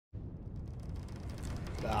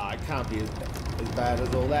Ah, it can't be as bad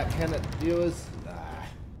as all that, can it, viewers? Nah.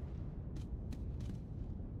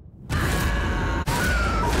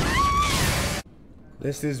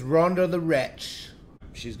 This is Rhonda the Wretch.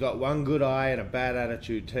 She's got one good eye and a bad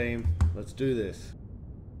attitude, team. Let's do this.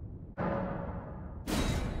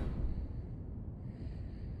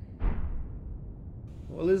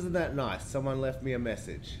 Well, isn't that nice? Someone left me a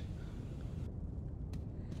message.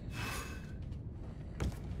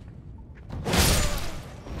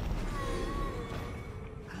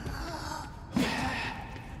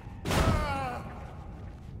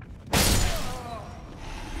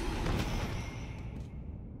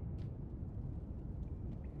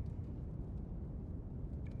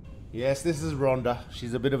 Yes, this is Rhonda.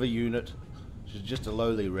 She's a bit of a unit. She's just a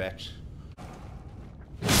lowly wretch.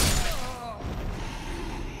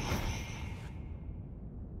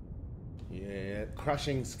 Yeah,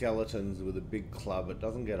 crushing skeletons with a big club. It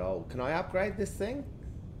doesn't get old. Can I upgrade this thing?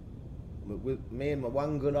 With me and my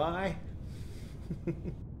one good eye?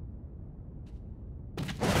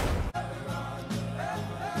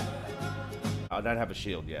 I don't have a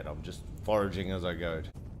shield yet. I'm just foraging as I go.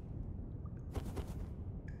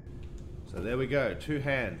 So there we go, two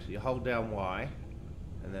hand. You hold down Y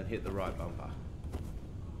and then hit the right bumper.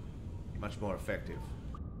 Much more effective.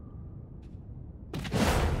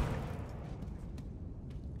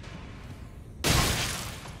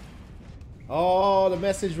 Oh, the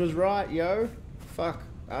message was right, yo. Fuck,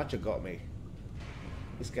 Archer got me.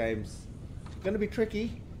 This game's gonna be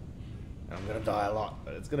tricky. And I'm gonna die a lot,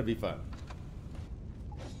 but it's gonna be fun.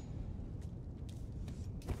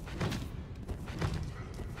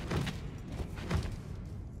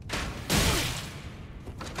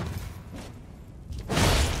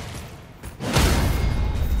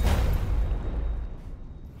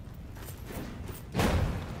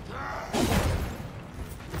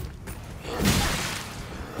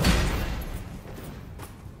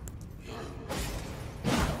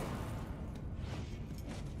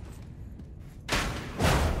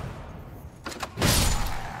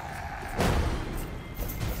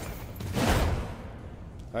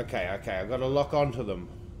 Okay, I've got to lock onto them.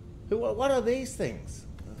 What are these things?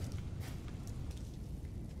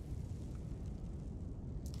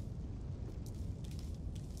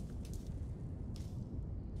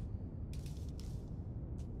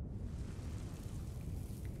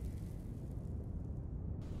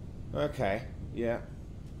 Okay, yeah.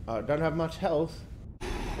 I don't have much health.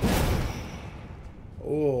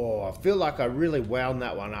 Oh, I feel like I really wound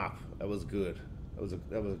that one up. That was good. That was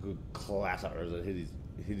a good clatter as it hit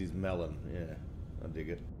his melon. Yeah, I dig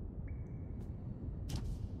it.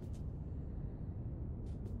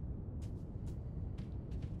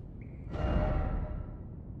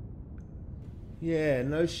 Yeah,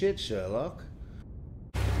 no shit, Sherlock.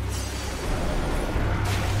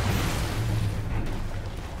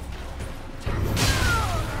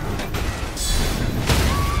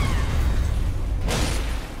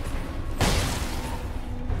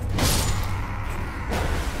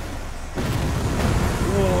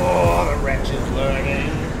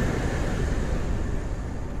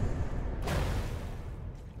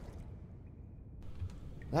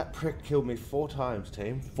 That prick killed me 4 times,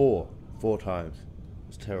 team. 4 times. It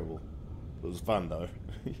was terrible. It was fun though.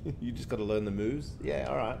 You just got to learn the moves. Yeah,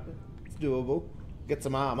 all right. It's doable. Get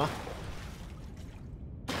some armor.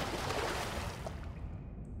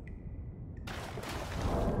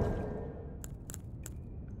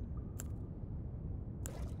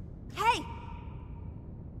 Hey!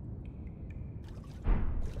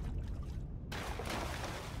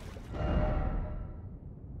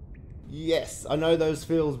 Yes, I know those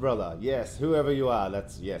feels, brother. Yes, whoever you are,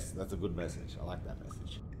 that's a good message. I like that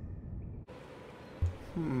message.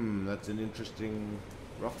 That's an interesting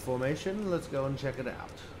rock formation. Let's go and check it out.